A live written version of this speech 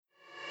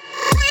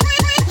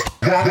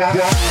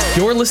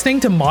You're listening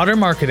to Modern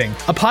Marketing,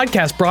 a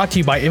podcast brought to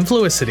you by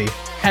Influicity.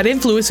 At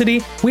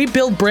Influicity, we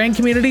build brand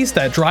communities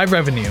that drive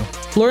revenue.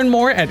 Learn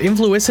more at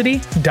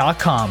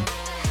influicity.com.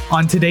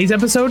 On today's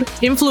episode,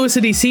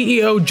 Influicity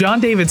CEO John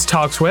Davids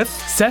talks with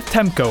Seth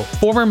Temko,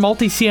 former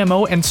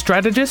multi-CMO and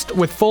strategist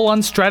with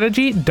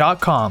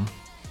FullOnStrategy.com.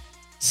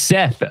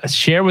 Seth,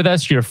 share with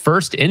us your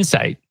first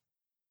insight.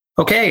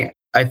 Okay.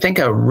 I think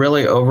a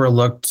really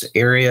overlooked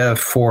area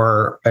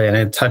and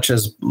it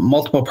touches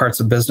multiple parts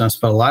of business,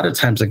 but a lot of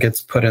times it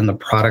gets put in the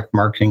product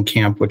marketing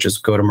camp, which is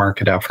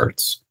go-to-market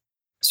efforts.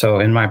 So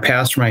in my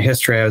past, my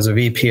history, I was a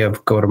VP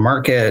of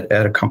go-to-market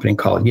at a company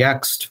called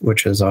Yext,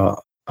 which is a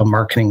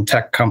marketing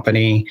tech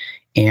company.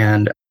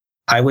 And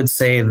I would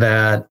say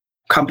that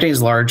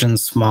companies large and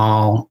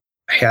small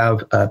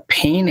have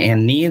pain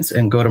and needs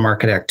in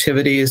go-to-market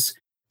activities.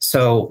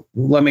 So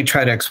let me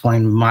try to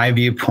explain my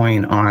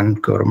viewpoint on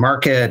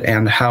go-to-market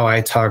and how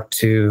I talk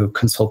to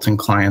consulting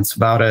clients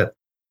about it.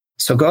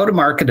 So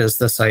go-to-market is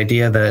this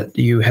idea that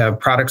you have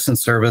products and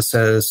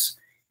services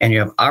and you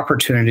have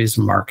opportunities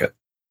in market.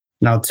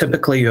 Now,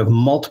 typically you have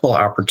multiple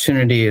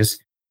opportunities.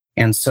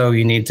 And so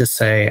you need to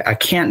say, I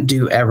can't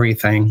do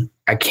everything.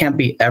 I can't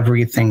be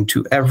everything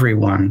to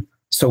everyone.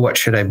 So what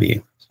should I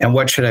be? And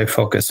what should I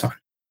focus on?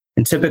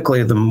 And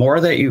typically the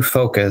more that you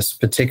focus,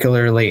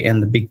 particularly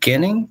in the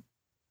beginning,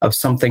 of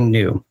something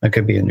new. It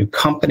could be a new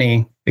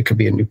company, it could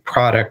be a new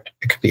product,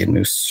 it could be a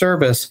new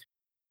service, it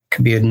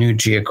could be a new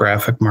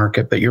geographic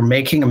market, but you're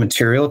making a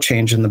material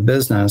change in the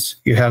business.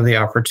 You have the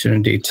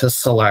opportunity to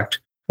select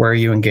where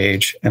you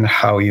engage and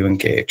how you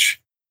engage.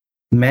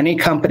 Many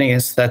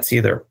companies, that's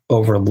either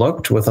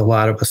overlooked with a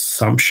lot of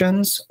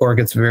assumptions or it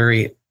gets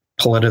very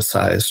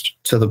politicized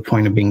to the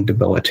point of being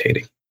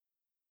debilitating.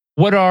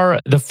 What are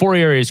the four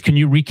areas? Can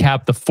you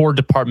recap the four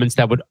departments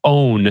that would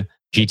own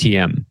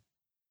GTM?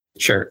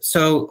 Sure.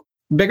 So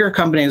bigger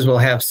companies will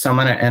have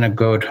someone in a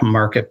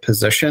go-to-market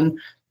position,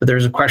 but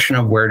there's a question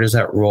of where does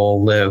that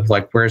role live?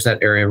 Like, where's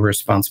that area of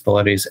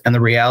responsibilities? And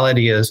the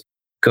reality is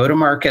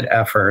go-to-market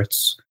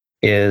efforts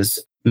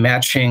is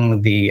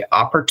matching the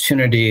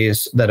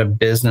opportunities that a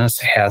business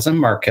has in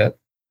market,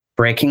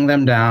 breaking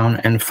them down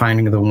and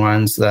finding the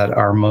ones that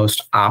are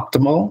most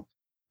optimal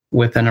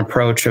with an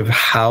approach of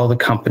how the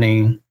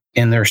company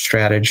in their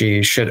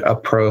strategy should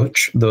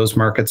approach those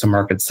markets and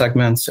market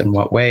segments, in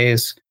what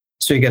ways.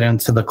 So you get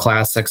into the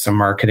classics of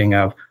marketing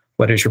of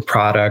what is your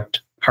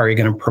product? How are you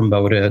going to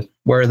promote it?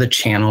 Where are the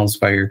channels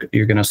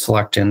you're going to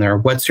select in there?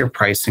 What's your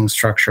pricing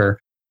structure?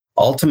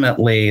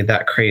 Ultimately,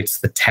 that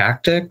creates the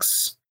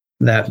tactics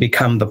that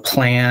become the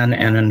plan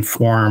and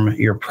inform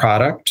your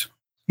product,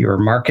 your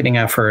marketing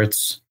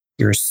efforts,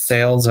 your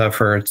sales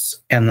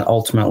efforts, and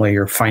ultimately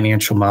your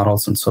financial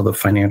models. And so the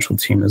financial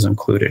team is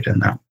included in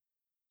that.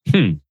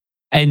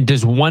 And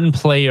does one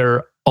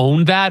player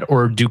own that,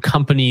 or do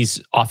companies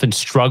often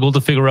struggle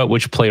to figure out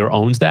which player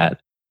owns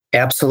that?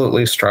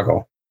 Absolutely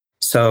struggle.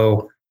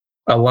 So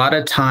a lot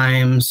of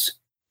times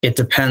it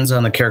depends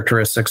on the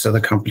characteristics of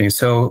the company.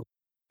 So,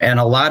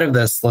 and a lot of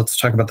this, let's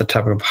talk about the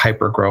topic of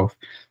hypergrowth.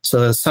 So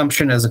the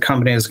assumption is a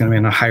company is going to be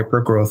in a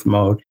hypergrowth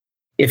mode.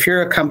 If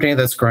you're a company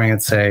that's growing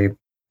at, say,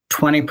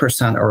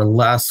 20% or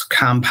less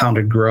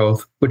compounded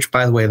growth, which,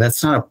 by the way,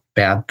 that's not a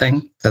bad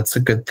thing. That's a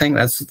good thing.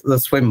 That's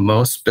the way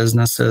most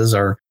businesses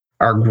are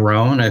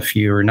grown. If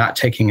you're not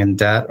taking in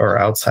debt or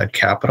outside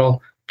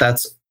capital,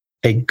 that's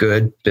a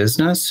good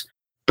business,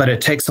 but it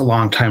takes a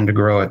long time to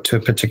grow it to a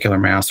particular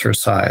mass or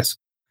size.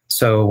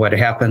 So what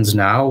happens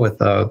now with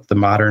the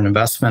modern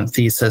investment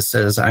thesis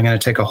is I'm going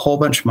to take a whole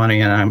bunch of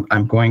money and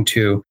I'm going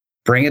to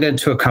bring it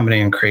into a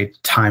company and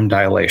create time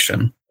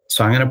dilation.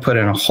 So I'm going to put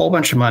in a whole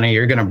bunch of money.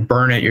 You're going to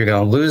burn it. You're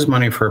going to lose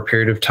money for a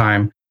period of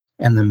time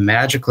and then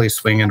magically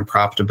swing into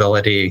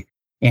profitability.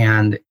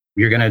 And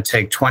you're going to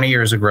take 20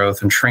 years of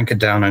growth and shrink it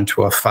down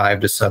into a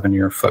 5 to 7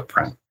 year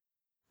footprint.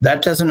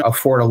 That doesn't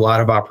afford a lot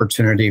of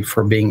opportunity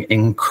for being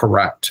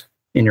incorrect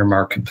in your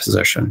market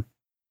position.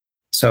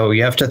 So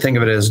you have to think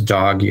of it as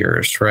dog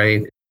years,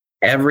 right?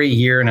 Every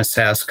year in a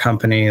SaaS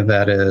company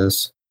that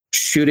is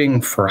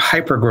shooting for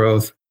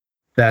hypergrowth,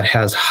 that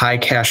has high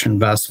cash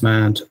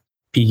investment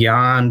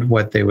beyond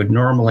what they would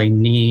normally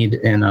need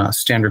in a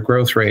standard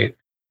growth rate,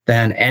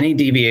 then any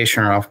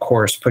deviation or off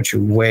course puts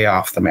you way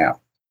off the map.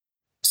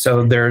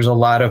 So there's a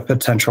lot of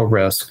potential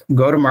risk.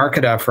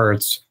 Go-to-market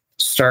efforts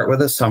start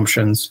with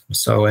assumptions.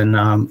 So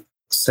in,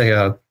 say,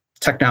 a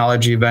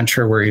technology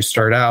venture where you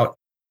start out,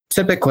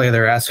 typically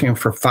they're asking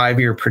for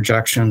 5-year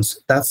projections.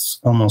 That's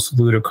almost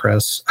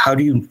ludicrous.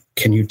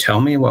 Can you tell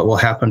me what will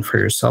happen for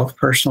yourself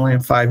personally in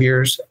 5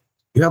 years?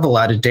 You have a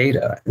lot of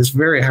data. It's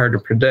very hard to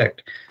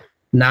predict.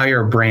 Now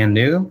you're brand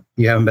new.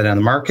 You haven't been in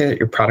the market.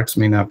 Your products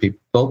may not be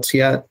built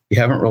yet. You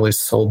haven't really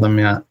sold them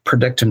yet.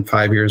 Predict in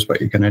 5 years what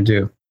you're going to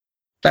do.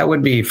 That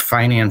would be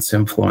finance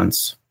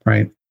influence,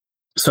 right?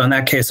 So in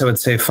that case, I would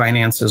say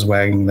finance is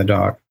wagging the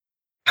dog.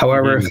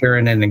 However, if you're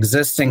in an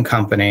existing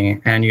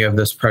company and you have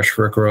this pressure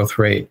for growth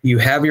rate, you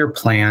have your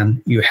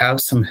plan, you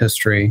have some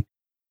history.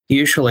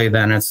 Usually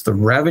then it's the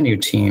revenue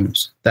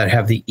teams that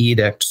have the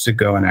edict to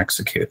go and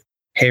execute.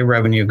 hey,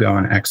 revenue, go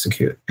and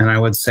execute. And I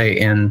would say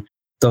in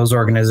those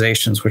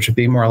organizations, which would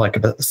be more like a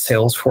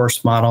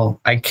Salesforce model,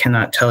 I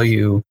cannot tell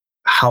you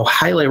how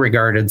highly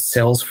regarded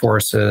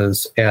Salesforce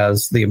is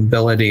as the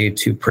ability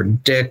to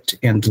predict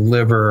and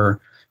deliver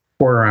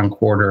quarter on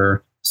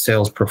quarter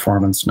sales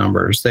performance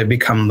numbers. They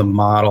become the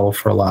model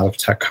for a lot of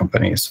tech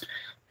companies.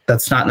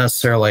 That's not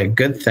necessarily a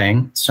good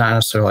thing. It's not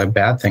necessarily a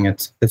bad thing.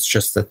 It's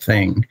just a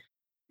thing.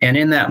 And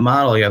in that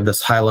model, you have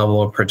this high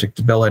level of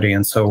predictability.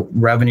 And so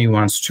revenue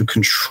wants to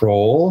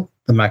control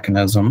the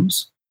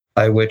mechanisms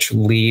by which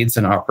leads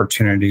and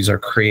opportunities are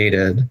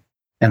created,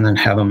 and then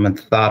have a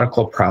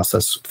methodical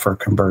process for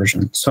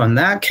conversion. So in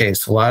that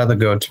case, a lot of the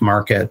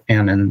go-to-market,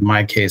 and in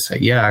my case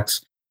at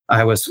Yext,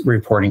 I was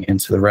reporting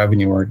into the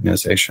revenue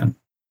organization.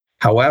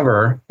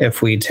 However,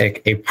 if we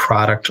take a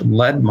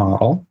product-led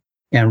model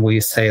and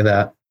we say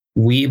that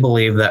we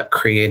believe that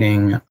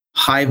creating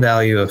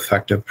high-value,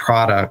 effective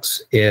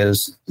products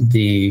is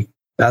the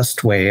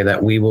best way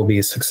that we will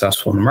be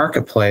successful in the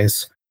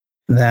marketplace,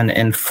 then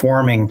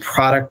informing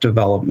product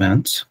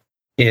development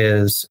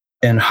is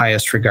in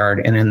highest regard.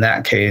 And in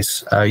that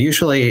case,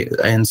 usually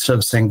instead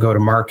of saying go to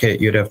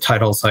market, you'd have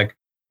titles like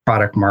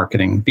product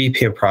marketing,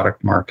 VP of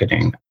product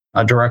marketing,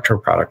 a director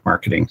of product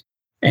marketing.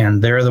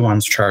 And they're the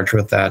ones charged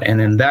with that.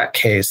 And in that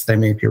case, they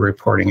may be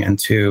reporting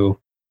into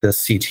the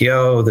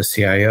CTO, the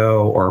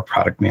CIO, or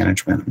product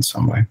management in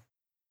some way.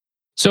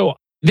 So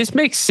this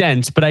makes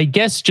sense, but I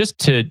guess just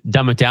to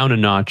dumb it down a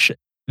notch,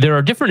 there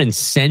are different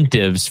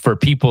incentives for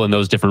people in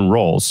those different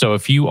roles. So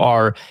if you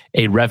are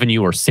a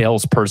revenue or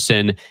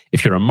salesperson,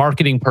 if you're a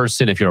marketing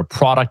person, if you're a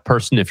product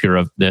person, if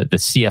you're the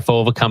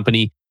CFO of a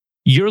company,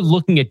 you're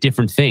looking at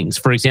different things.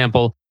 For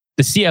example,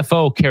 the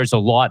CFO cares a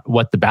lot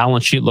what the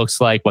balance sheet looks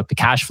like, what the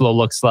cash flow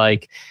looks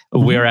like,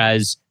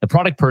 whereas the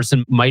product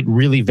person might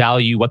really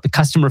value what the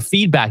customer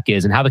feedback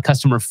is and how the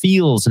customer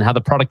feels and how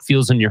the product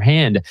feels in your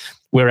hand,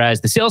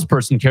 whereas the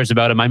salesperson cares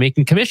about, am I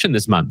making commission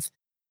this month?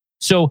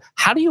 So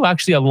how do you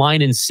actually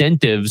align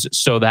incentives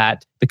so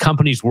that the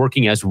company's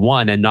working as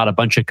one and not a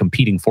bunch of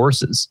competing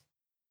forces?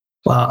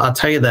 Well, I'll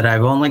tell you that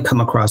I've only come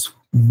across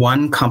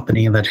one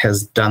company that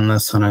has done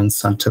this on an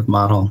incentive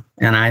model,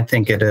 and I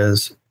think it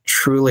is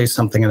truly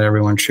something that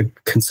everyone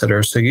should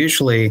consider. So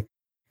usually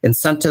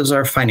incentives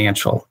are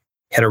financial,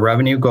 hit a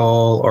revenue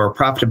goal or a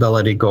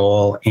profitability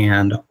goal,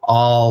 and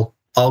all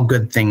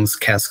good things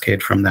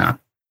cascade from that.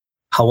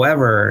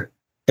 However,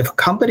 if a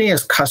company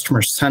is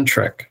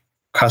customer-centric,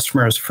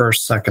 customer is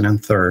first, second,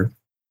 and third,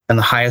 in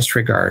the highest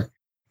regard.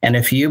 And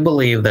if you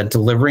believe that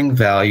delivering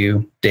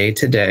value day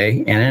to day,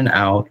 in and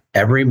out,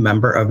 every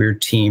member of your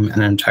team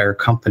and entire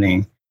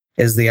company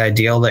is the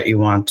ideal that you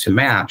want to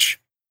match,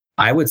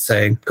 I would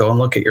say go and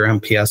look at your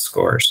NPS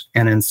scores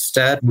and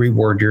instead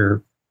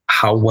reward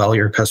how well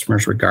your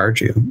customers regard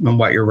you and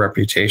what your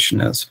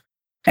reputation is.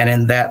 And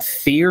in that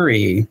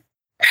theory,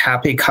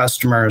 happy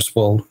customers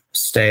will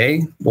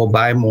stay, will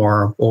buy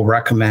more, will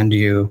recommend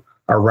you,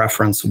 are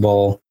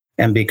referenceable,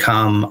 and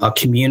become a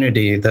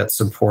community that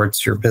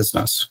supports your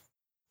business.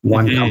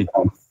 One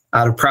company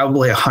out of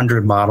probably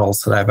 100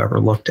 models that I've ever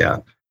looked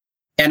at.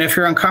 And if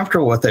you're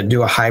uncomfortable with it,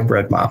 do a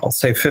hybrid model.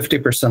 Say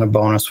 50% of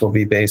bonus will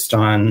be based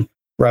on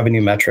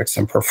revenue metrics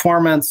and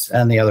performance,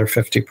 and the other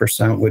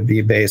 50% would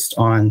be based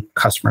on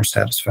customer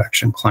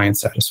satisfaction, client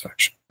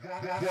satisfaction.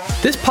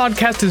 This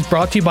podcast is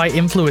brought to you by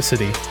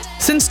Influicity.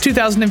 Since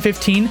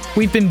 2015,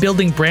 we've been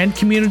building brand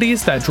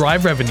communities that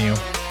drive revenue.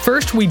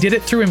 First, we did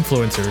it through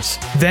influencers.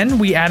 Then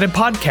we added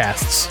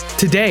podcasts.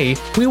 Today,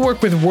 we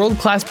work with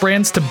world-class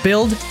brands to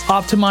build,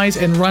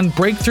 optimize, and run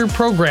breakthrough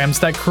programs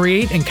that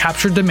create and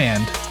capture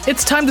demand.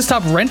 It's time to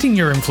stop renting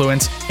your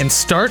influence and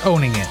start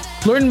owning it.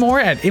 Learn more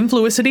at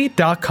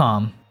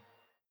influicity.com.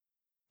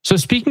 So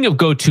speaking of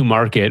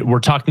go-to-market, we're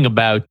talking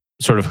about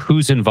sort of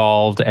who's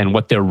involved and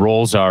what their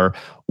roles are.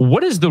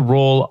 What is the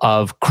role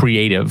of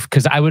creative?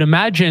 Because I would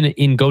imagine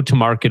in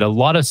go-to-market, a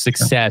lot of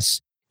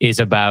success is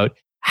about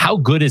how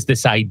good is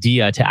this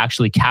idea to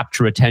actually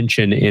capture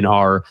attention in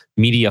our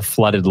media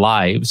flooded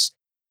lives?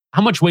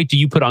 How much weight do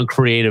you put on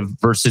creative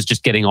versus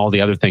just getting all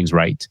the other things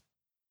right?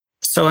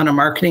 So on a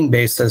marketing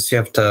basis,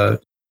 I'm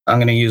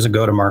going to use a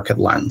go-to-market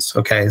lens.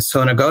 Okay.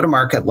 So in a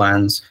go-to-market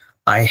lens,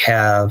 I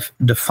have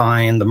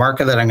defined the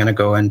market that I'm going to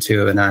go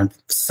into, and I've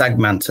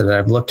segmented it.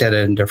 I've looked at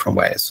it in different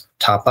ways.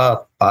 Top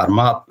up, bottom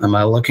up. Am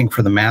I looking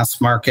for the mass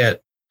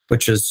market,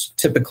 which is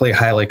typically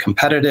highly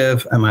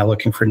competitive? Am I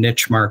looking for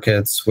niche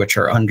markets, which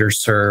are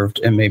underserved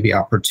and maybe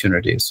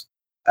opportunities?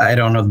 I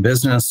don't know the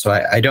business, so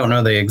I don't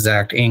know the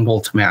exact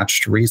angle to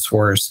match to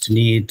resource, to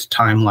need, to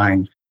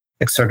timeline,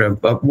 et cetera.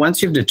 But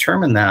once you've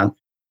determined that,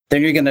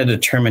 then you're going to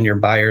determine your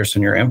buyers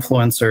and your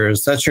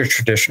influencers. That's your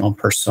traditional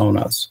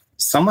personas.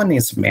 Someone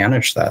needs to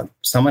manage that.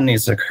 Someone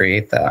needs to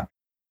create that.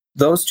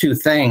 Those two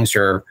things,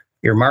 your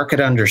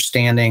market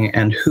understanding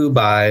and who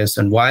buys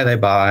and why they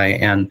buy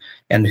and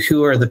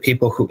who are the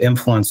people who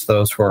influence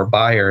those who are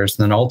buyers.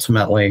 And then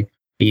ultimately,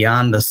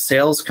 beyond the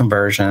sales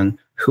conversion,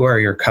 who are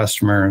your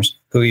customers?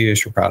 Who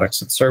use your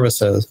products and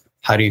services?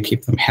 How do you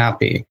keep them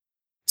happy?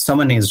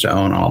 Someone needs to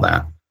own all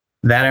that.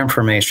 That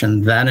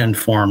information then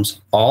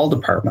informs all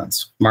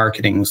departments: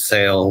 marketing,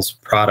 sales,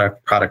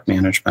 product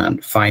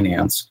management,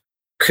 finance.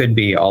 Could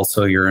be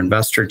also your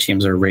investor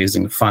teams are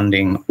raising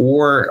funding,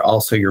 or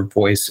also your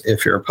voice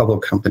if you're a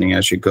public company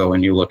as you go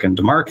and you look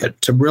into market,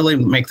 to really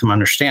make them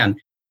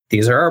understand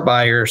these are our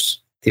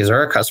buyers, these are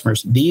our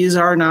customers, these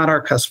are not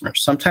our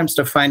customers. Sometimes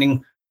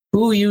defining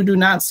who you do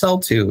not sell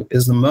to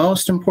is the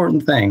most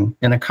important thing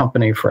in a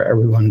company for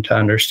everyone to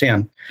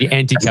understand. The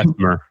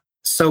anti-customer.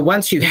 So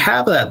once you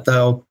have that,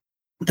 though,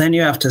 then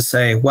you have to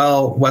say,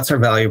 well, what's our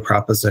value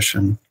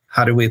proposition?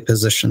 How do we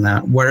position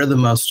that? What are the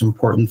most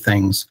important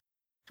things?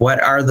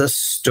 What are the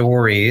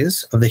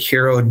stories of the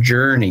hero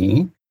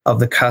journey of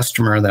the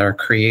customer that are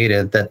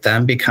created that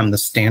then become the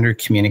standard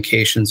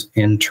communications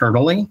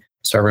internally?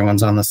 So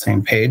everyone's on the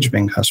same page,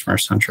 being customer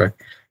centric,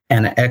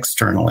 and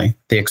externally,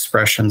 the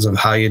expressions of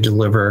how you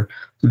deliver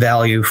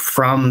value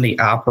from the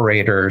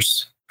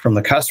operators, from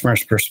the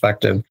customer's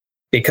perspective,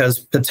 because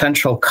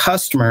potential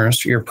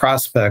customers, your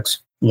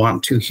prospects,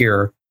 want to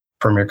hear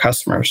from your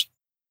customers.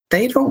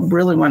 They don't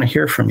really want to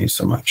hear from you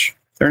so much.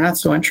 They're not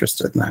so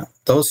interested in that.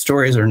 Those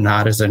stories are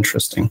not as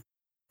interesting.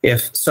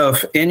 If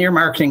in your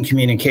marketing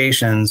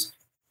communications,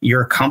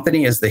 your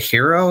company is the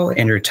hero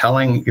and you're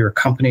telling your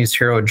company's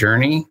hero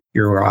journey,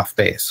 you're off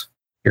base.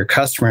 Your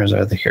customers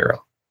are the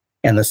hero.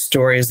 And the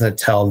stories that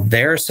tell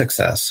their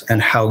success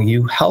and how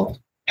you help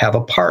have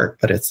a part,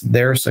 but it's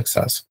their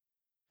success.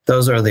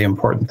 Those are the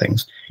important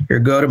things. Your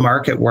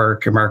go-to-market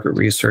work, your market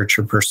research,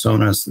 your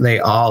personas, they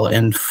all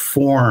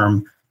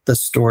inform the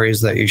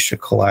stories that you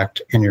should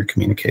collect in your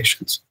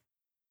communications.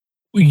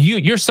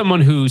 You're someone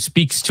who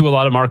speaks to a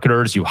lot of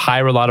marketers. You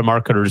hire a lot of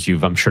marketers.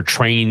 You've, I'm sure,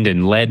 trained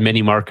and led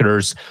many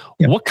marketers.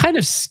 Yep. What kind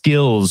of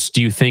skills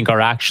do you think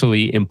are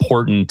actually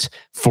important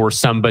for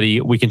somebody?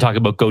 We can talk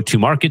about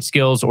go-to-market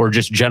skills or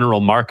just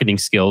general marketing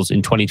skills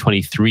in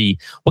 2023.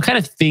 What kind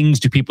of things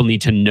do people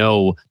need to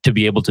know to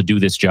be able to do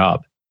this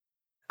job?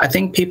 I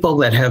think people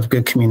that have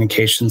good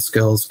communication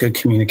skills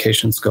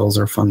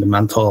are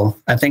fundamental.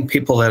 I think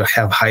people that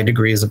have high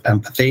degrees of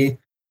empathy.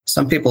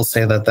 Some people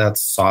say that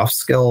that's soft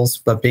skills,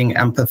 but being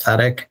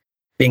empathetic,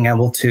 being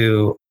able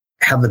to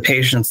have the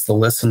patience to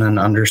listen and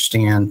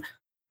understand,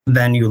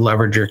 then you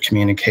leverage your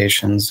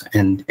communications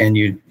and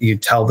you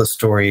tell the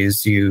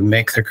stories, you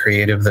make the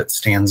creative that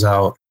stands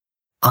out.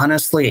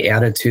 Honestly,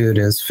 attitude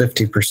is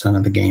 50%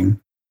 of the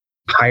game.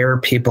 Hire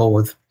people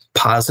with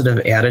positive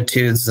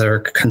attitudes that are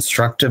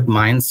constructive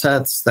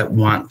mindsets that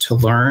want to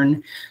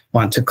learn,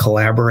 want to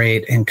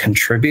collaborate and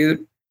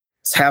contribute.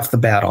 It's half the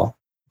battle.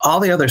 All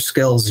the other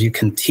skills you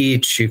can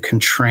teach, you can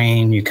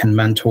train, you can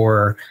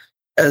mentor,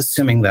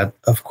 assuming that,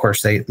 of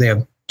course, they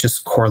have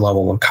just core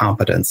level of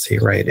competency,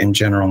 right, in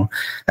general.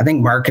 I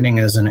think marketing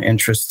is an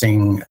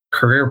interesting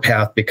career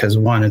path because,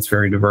 one, it's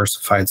very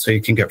diversified. So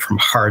you can get from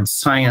hard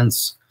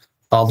science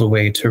all the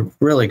way to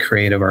really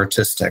creative,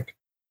 artistic,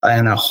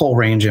 and a whole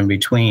range in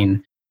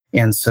between.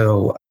 And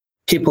so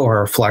people who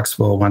are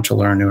flexible, want to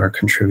learn, who are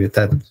contribute,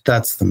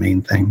 that's the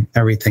main thing.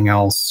 Everything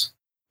else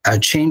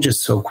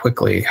changes so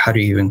quickly. How do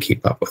you even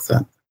keep up with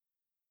it?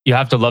 You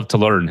have to love to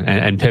learn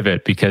and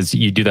pivot because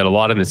you do that a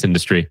lot in this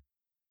industry.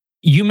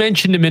 You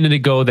mentioned a minute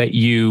ago that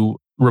you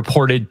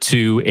reported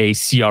to a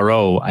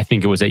CRO. I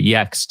think it was at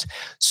Yext.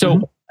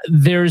 So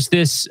there's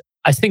this,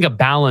 I think, a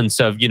balance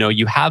of,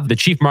 you have the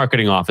chief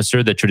marketing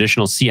officer, the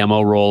traditional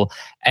CMO role.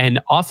 And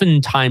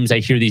oftentimes I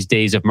hear these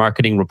days of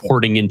marketing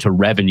reporting into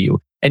revenue.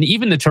 And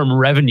even the term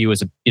revenue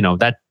is,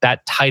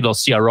 that title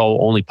CRO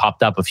only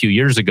popped up a few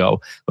years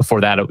ago. Before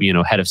that,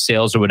 head of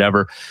sales or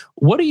whatever.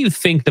 What do you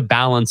think the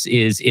balance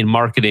is in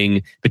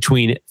marketing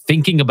between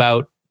thinking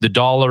about the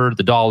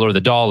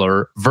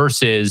dollar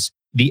versus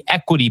the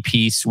equity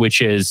piece,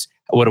 which is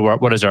what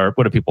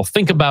do people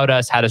think about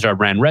us? How does our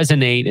brand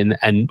resonate?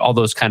 And all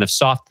those kind of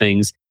soft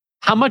things.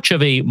 How much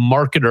of a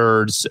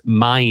marketer's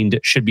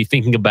mind should be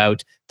thinking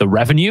about the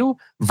revenue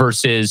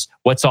versus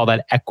what's all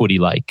that equity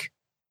like?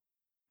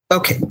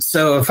 Okay,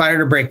 so if I were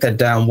to break that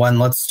down, one,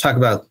 let's talk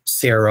about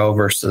CRO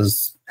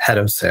versus head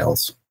of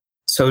sales.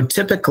 So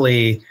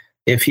typically,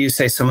 if you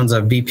say someone's a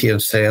VP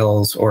of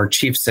sales or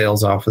chief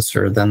sales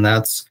officer, then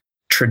that's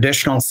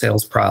traditional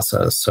sales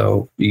process.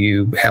 So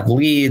you have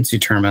leads, you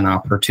turn them in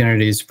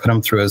opportunities, you put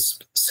them through a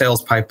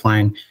sales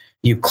pipeline,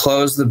 you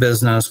close the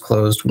business,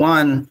 closed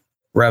one,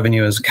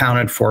 revenue is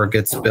accounted for,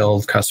 gets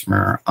billed,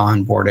 customer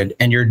onboarded,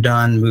 and you're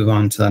done, move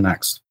on to the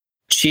next.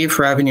 Chief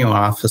Revenue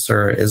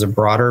Officer is a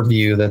broader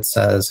view that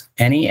says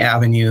any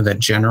avenue that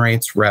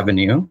generates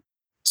revenue,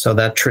 so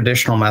that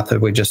traditional method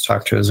we just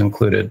talked to is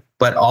included,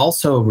 but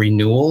also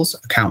renewals,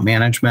 account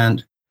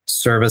management,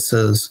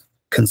 services,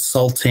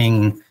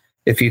 consulting.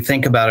 If you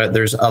think about it,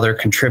 there's other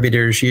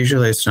contributors.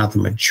 Usually it's not the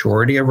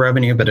majority of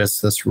revenue, but it's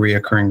this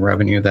reoccurring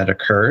revenue that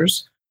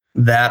occurs.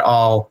 That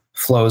all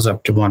flows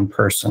up to one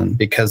person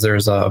because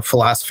there's a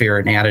philosophy or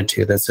an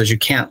attitude that says you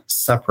can't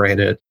separate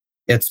it.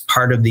 It's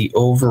part of the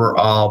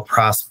overall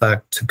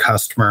prospect to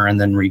customer and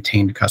then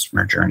retained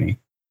customer journey.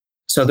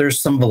 So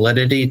there's some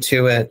validity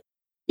to it.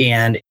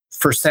 And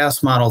for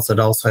SaaS models that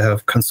also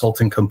have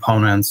consulting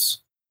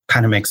components,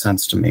 kind of makes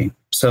sense to me.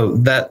 So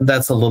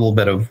that's a little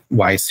bit of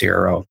why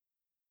CRO.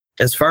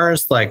 As far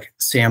as like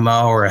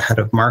CMO or a head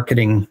of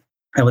marketing,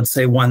 I would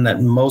say one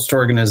that most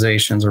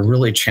organizations are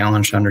really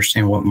challenged to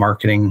understand what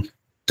marketing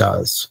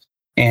does.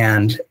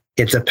 And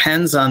it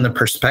depends on the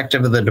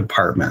perspective of the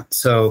department.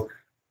 So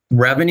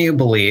revenue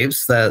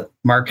believes that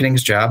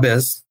marketing's job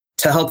is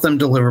to help them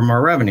deliver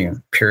more revenue,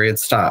 period,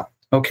 stop.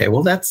 Okay,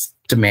 well, that's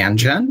demand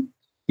gen,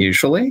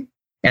 usually.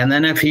 And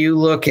then if you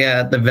look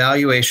at the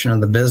valuation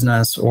of the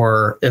business,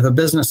 or if a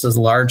business is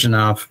large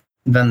enough,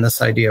 then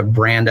this idea of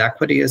brand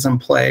equity is in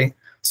play.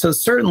 So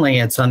certainly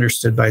it's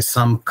understood by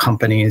some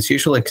companies,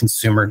 usually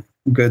consumer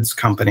goods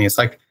companies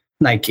like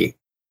Nike.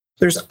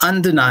 There's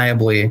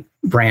undeniably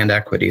brand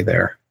equity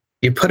there.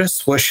 You put a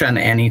swoosh on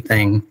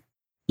anything,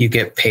 you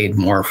get paid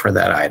more for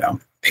that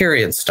item.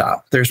 Period,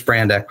 stop. There's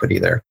brand equity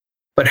there.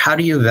 But how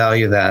do you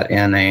value that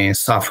in a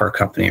software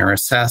company or a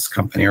SaaS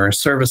company or a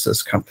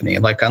services company?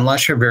 Like,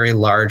 unless you're very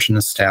large and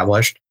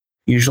established,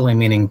 usually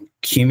meaning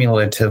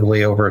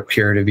cumulatively over a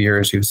period of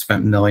years, you've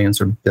spent millions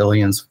or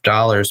billions of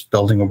dollars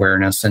building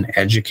awareness and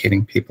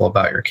educating people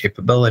about your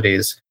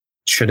capabilities,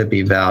 should it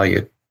be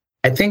valued?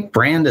 I think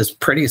brand is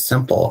pretty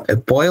simple.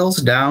 It boils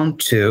down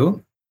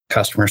to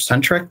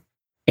customer-centric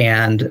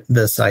and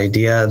this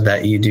idea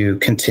that you do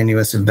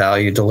continuous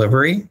value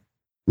delivery,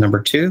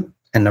 number 2.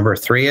 And number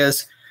 3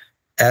 is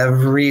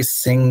every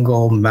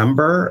single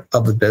member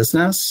of the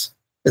business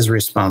is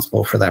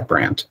responsible for that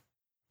brand.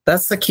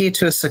 That's the key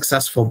to a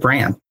successful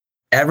brand.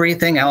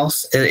 Everything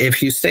else,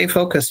 if you stay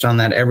focused on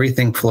that,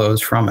 everything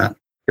flows from it.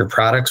 Your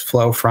products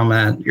flow from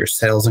it, your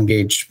sales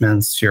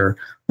engagements, your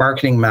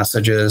marketing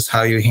messages,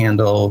 how you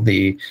handle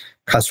the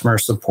customer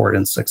support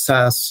and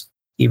success,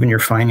 even your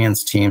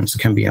finance teams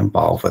can be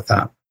involved with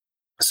that.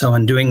 So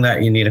in doing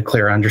that, you need a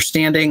clear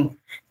understanding.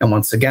 And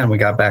once again, we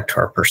got back to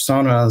our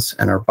personas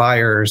and our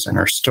buyers and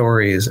our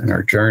stories and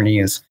our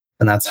journeys.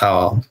 And that's how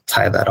I'll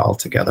tie that all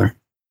together.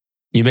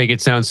 You make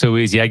it sound so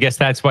easy. I guess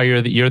that's why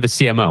you're the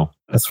CMO.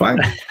 That's why.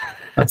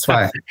 That's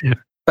why.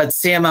 But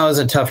CMO is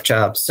a tough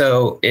job.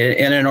 So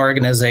in an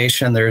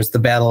organization, there's the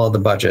battle of the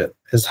budget,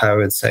 is how I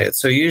would say it.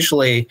 So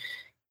usually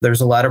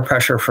there's a lot of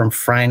pressure from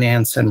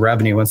finance and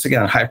revenue. Once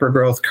again,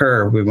 hypergrowth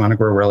curve, we want to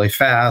grow really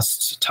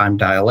fast, time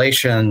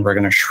dilation. We're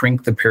going to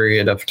shrink the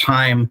period of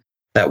time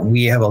that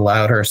we have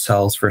allowed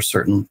ourselves for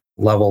certain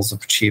levels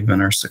of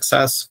achievement or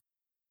success.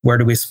 Where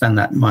do we spend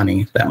that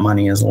money? That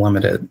money is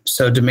limited.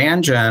 So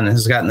demand gen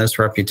has gotten this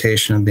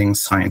reputation of being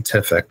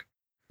scientific.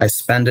 I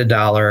spend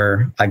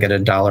 $1, I get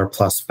 $1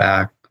 plus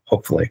back,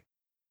 hopefully.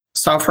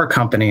 Software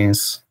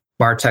companies,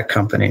 MarTech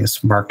companies,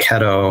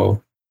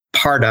 Marketo,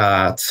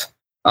 Pardot,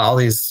 all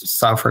these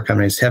software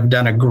companies have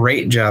done a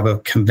great job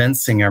of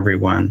convincing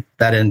everyone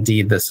that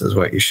indeed this is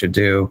what you should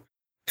do.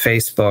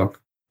 Facebook,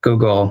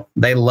 Google,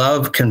 they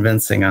love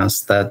convincing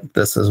us that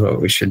this is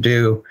what we should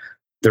do.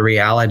 The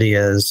reality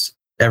is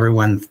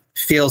everyone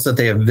feels that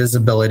they have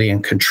visibility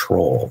and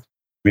control.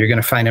 You're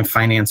going to find in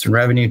finance and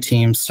revenue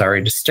teams,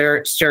 sorry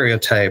to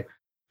stereotype,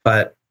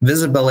 but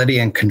visibility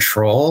and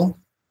control,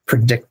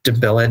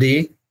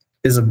 predictability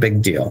is a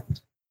big deal.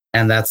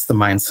 And that's the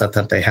mindset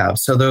that they have.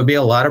 So there'll be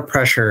a lot of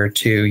pressure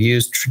to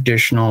use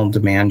traditional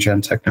demand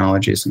gen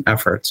technologies and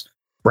efforts.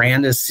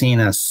 Brand is seen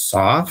as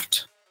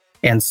soft.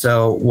 And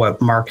so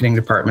what marketing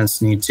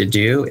departments need to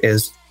do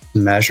is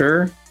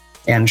measure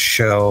and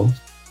show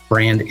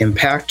brand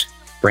impact,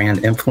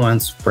 brand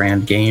influence,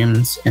 brand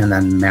gains, and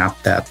then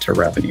map that to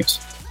revenues.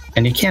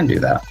 And you can do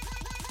that.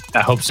 I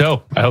hope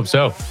so.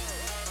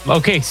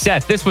 Okay,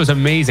 Seth, this was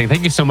amazing.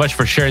 Thank you so much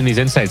for sharing these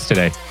insights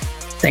today.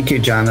 Thank you,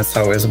 John. It's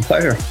always a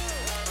pleasure.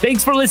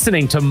 Thanks for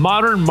listening to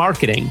Modern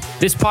Marketing.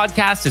 This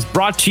podcast is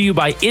brought to you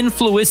by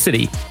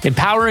Influicity,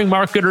 empowering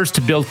marketers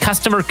to build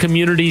customer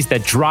communities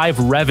that drive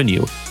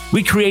revenue.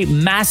 We create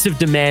massive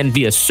demand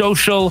via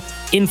social,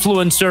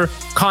 influencer,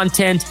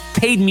 content,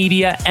 paid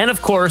media, and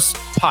of course,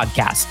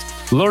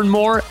 podcast. Learn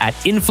more at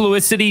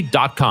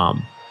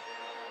influicity.com.